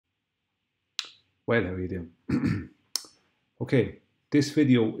Well, how are you doing? Okay, this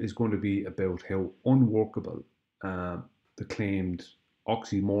video is going to be about how unworkable the claimed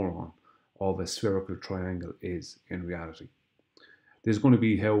oxymoron of a spherical triangle is in reality. There's going to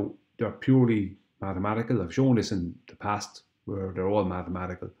be how they're purely mathematical. I've shown this in the past where they're all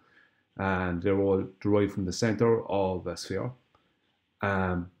mathematical and they're all derived from the center of a sphere.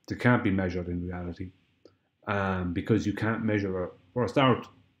 They can't be measured in reality because you can't measure, for a start,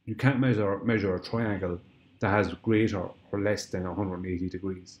 you can't measure a triangle that has greater or less than 180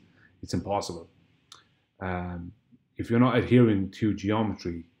 degrees. It's impossible. If you're not adhering to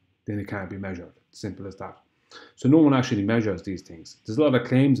geometry, then it can't be measured. Simple as that. So no one actually measures these things. There's a lot of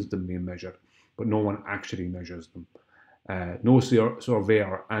claims of them being measured, but no one actually measures them. No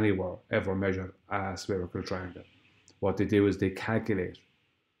surveyor anywhere ever measured a spherical triangle. What they do is they calculate.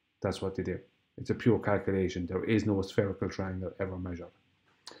 That's what they do. It's a pure calculation. There is no spherical triangle ever measured.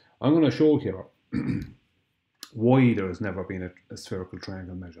 I'm going to show here why there has never been a spherical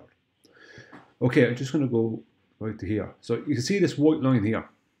triangle measured. Okay, I'm just going to go right to here. So you can see this white line here,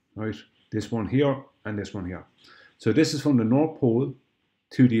 right? This one here and this one here. So this is from the North Pole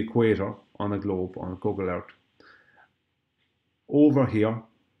to the equator on a globe, on Google Earth. Over here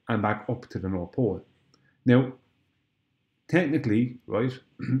and back up to the North Pole. Now, technically, right,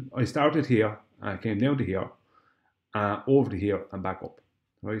 I started here, I came down to here, over to here and back up,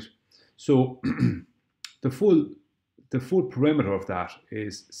 right? So the full perimeter of that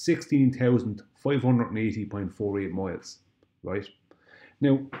is 16,580.48 miles, right?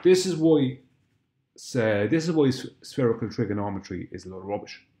 Now this is why spherical trigonometry is a lot of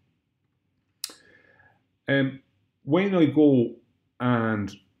rubbish. When I go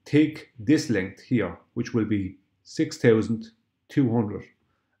and take this length here, which will be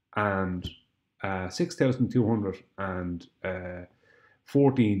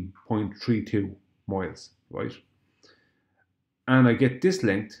 6,214.32 miles, right? And I get this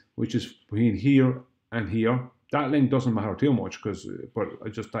length, which is between here and here. That length doesn't matter too much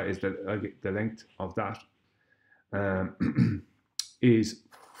that is the length of that is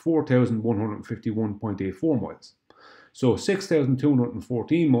 4,151.84 miles. So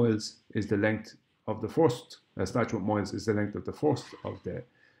 6,214 miles is the length of the first, statute miles is the length of the first of the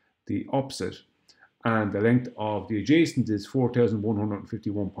opposite, and the length of the adjacent is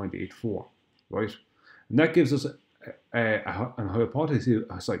 4,151.84, right? And that gives us a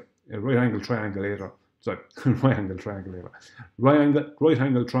hypothesis, like a right angle triangulator. Sorry, right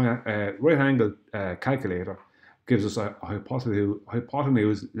angle calculator gives us a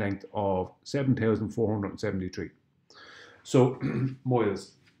hypotenuse length of 7,473. So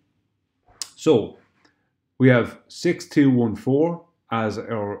miles. So we have 6,214 as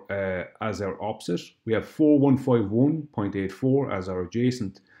our opposite. We have 4,151.84 as our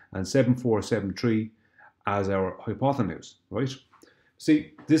adjacent, and 7,473 as our hypotenuse. Right?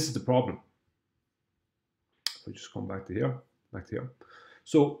 See, this is the problem. If I just come back to here.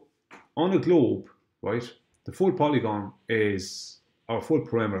 So on a globe, right, the full polygon is, our full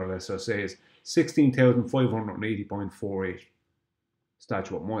perimeter, let's just say, is 16,580.48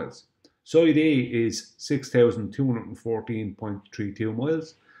 statute miles. Side A is 6,214.32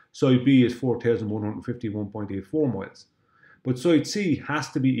 miles. Side B is 4,151.84 miles. But side C has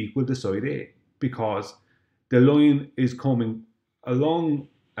to be equal to side A because the line is coming along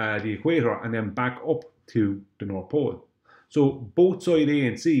the equator and then back up to the North Pole. So both side A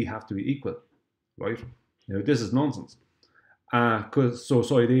and C have to be equal, right? Now this is nonsense. So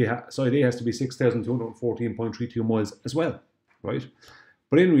side A has to be 6,214.32 miles as well, right?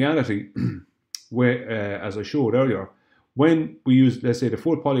 But in reality, as I showed earlier, when we use, let's say, the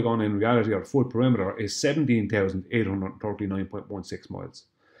full polygon in reality, or full perimeter, is 17,839.16 miles.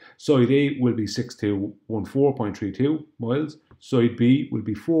 Side A will be 6,214.32 miles. Side B will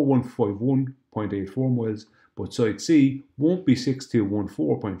be 4,151.84 miles. But side C won't be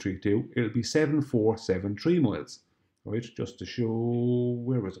 6,214.32. It'll be 7,473 miles. Right? Just to show,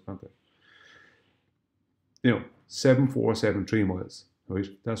 where was it? Okay. 7,473 miles. Right?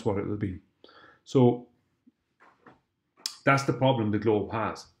 That's what it will be. So that's the problem the globe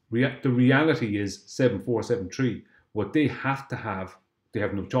has. The reality is 7,473. What they have to have, they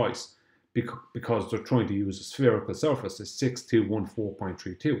have no choice because they're trying to use a spherical surface, is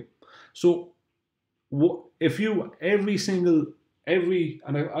 6,214.32. So if you, and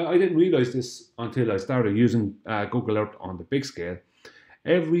I didn't realize this until I started using Google Earth on the big scale,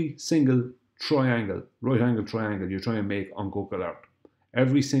 every single triangle, right angle triangle you try and make on Google Earth,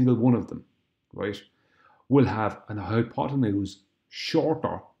 every single one of them, right, will have a hypotenuse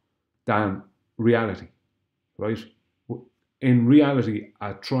shorter than reality, right? In reality,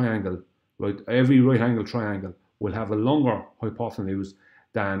 a triangle, right? Every right angle triangle will have a longer hypotenuse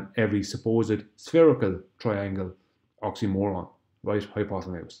than every supposed spherical triangle oxymoron, right?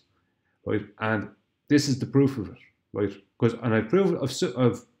 Hypotenuse, right? And this is the proof of it, right? Because, and I've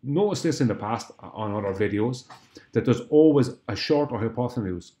noticed this in the past on other videos, that there's always a shorter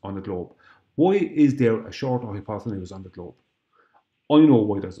hypotenuse on the globe. Why is there a shorter hypotenuse on the globe? I know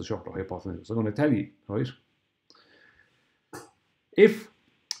why there's a shorter hypotenuse. I'm going to tell you, right? If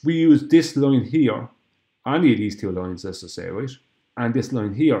we use this line here, any of these two lines, let's just say, right, and this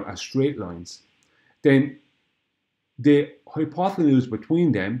line here as straight lines, then the hypotenuse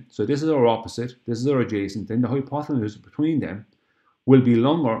between them, so this is our opposite, this is our adjacent, then the hypotenuse between them will be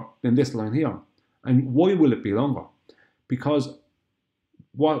longer than this line here. And why will it be longer? Because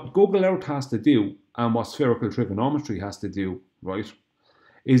what Google Earth has to do, and what spherical trigonometry has to do, right,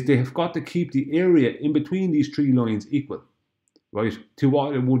 is they have got to keep the area in between these three lines equal, right, to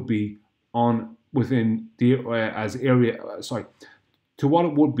what it would be on within the to what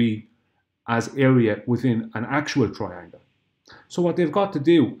it would be as area within an actual triangle. So what they've got to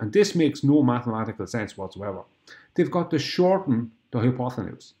do, and this makes no mathematical sense whatsoever, they've got to shorten the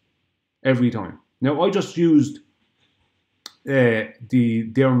hypotenuse every time. Now I just used their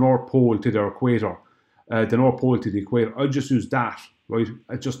north pole to their equator, the north pole to the equator. I just used that, right,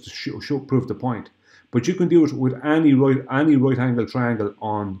 just to prove the point. But you can do it with any right angle triangle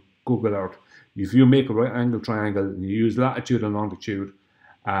on Google Earth. If you make a right angle triangle and you use latitude and longitude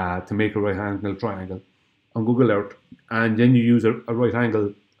to make a right angle triangle on Google Earth, and then you use a right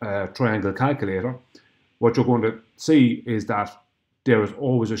angle triangle calculator, what you're going to see is that there is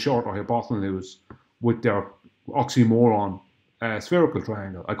always a shorter hypotenuse with their oxymoron spherical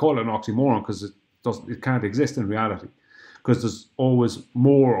triangle. I call it an oxymoron because it can't exist in reality, because there's always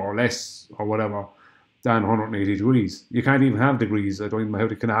more or less or whatever than 180 degrees. You can't even have degrees. I don't even know how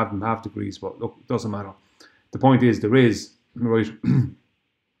they can have degrees, but look, it doesn't matter. The point is there is, right,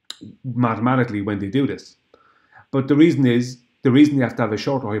 mathematically when they do this. But the reason they have to have a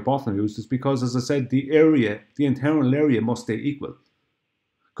shorter hypotenuse is because, as I said, the internal area must stay equal.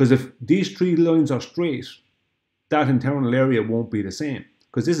 Because if these three lines are straight, that internal area won't be the same,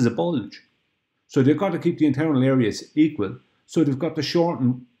 because this is a bulge. So they've got to keep the internal areas equal, so they've got to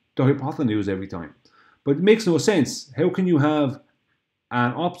shorten the hypotenuse every time. But it makes no sense. How can you have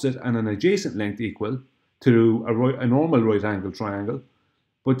an opposite and an adjacent length equal to a normal right angle triangle,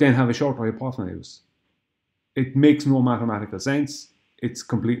 but then have a shorter hypotenuse? It makes no mathematical sense. It's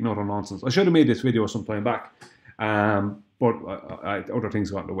complete and utter nonsense. I should have made this video some time back, but other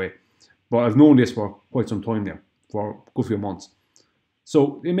things got in the way. But I've known this for quite some time now, for a good few months.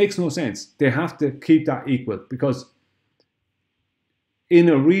 So it makes no sense. They have to keep that equal, because in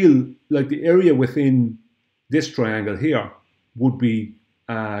a real, like, the area within this triangle here would be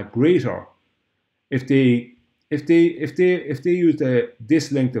greater if they use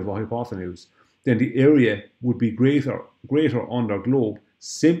this length of a hypotenuse. Then the area would be greater on their globe,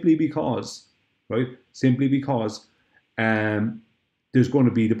 simply because, right? Simply because there's going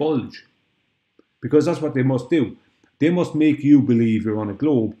to be the bulge, because that's what they must do. They must make you believe you're on a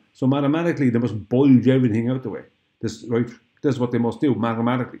globe. So mathematically, they must bulge everything out the way. This, right? That's what they must do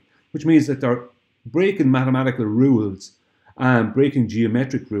mathematically, which means that they're breaking mathematical rules and breaking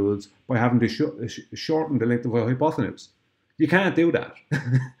geometric rules by having to shorten the length of a hypotenuse. You can't do that.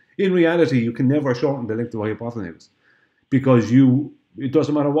 In reality, you can never shorten the length of a hypotenuse, because it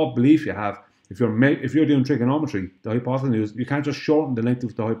doesn't matter what belief you have. If you're doing trigonometry, the hypotenuse, you can't just shorten the length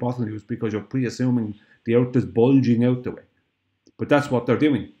of the hypotenuse, because you're pre-assuming the Earth is bulging out the way. But that's what they're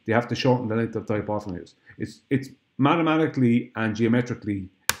doing. They have to shorten the length of the hypotenuse. It's mathematically and geometrically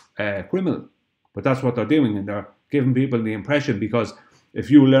criminal, but that's what they're doing, and they're giving people the impression, because if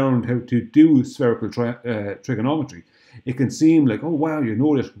you learned how to do spherical trigonometry, it can seem like, oh wow, you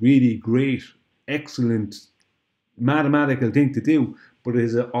know this really great, excellent mathematical thing to do, but it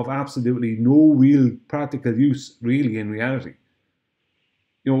is of absolutely no real practical use really in reality.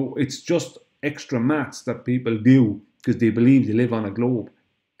 You know, it's just extra maths that people do because they believe they live on a globe.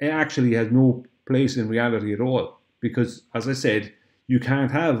 It actually has no place in reality at all, because, as I said, you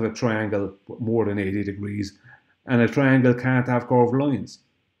can't have a triangle more than 80 degrees, and a triangle can't have curved lines.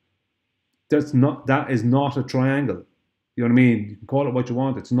 That is not a triangle. You know what I mean? You can call it what you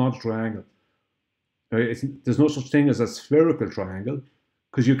want. It's not a triangle. There's no such thing as a spherical triangle,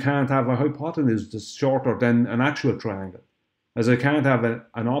 because you can't have a hypotenuse that's shorter than an actual triangle. As I can't have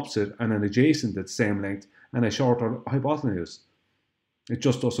an opposite and an adjacent at the same length and a shorter hypotenuse. It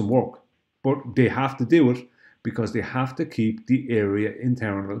just doesn't work. But they have to do it because they have to keep the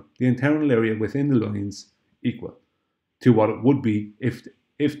internal area within the lines equal to what it would be if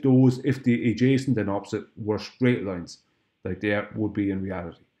if the adjacent and opposite were straight lines, like they would be in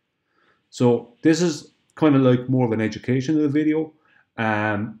reality. So this is kind of like more of an educational video.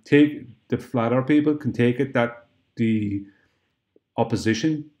 Take the flat earth people can take it that the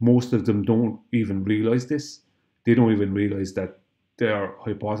opposition, most of them don't even realize this. They don't even realize that their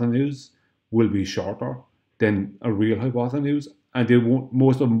hypotenuse will be shorter than a real hypotenuse, and they won't.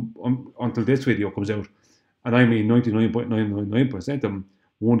 Most of them, until this video comes out, and I mean 99.999% of them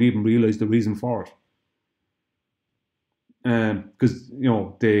won't even realize the reason for it, because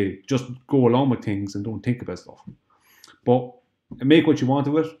they just go along with things and don't think about stuff. But make what you want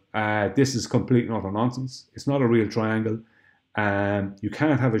of it. This is complete and utter nonsense. It's not a real triangle. You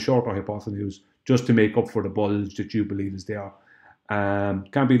can't have a shorter hypotenuse just to make up for the bulge that you believe is there.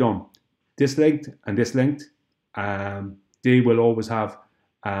 Can't be done. This length and this length, they will always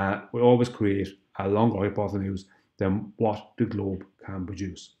create a longer hypotenuse than what the globe can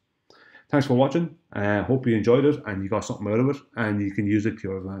produce. Thanks for watching. Hope you enjoyed it and you got something out of it and you can use it to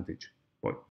your advantage. Bye.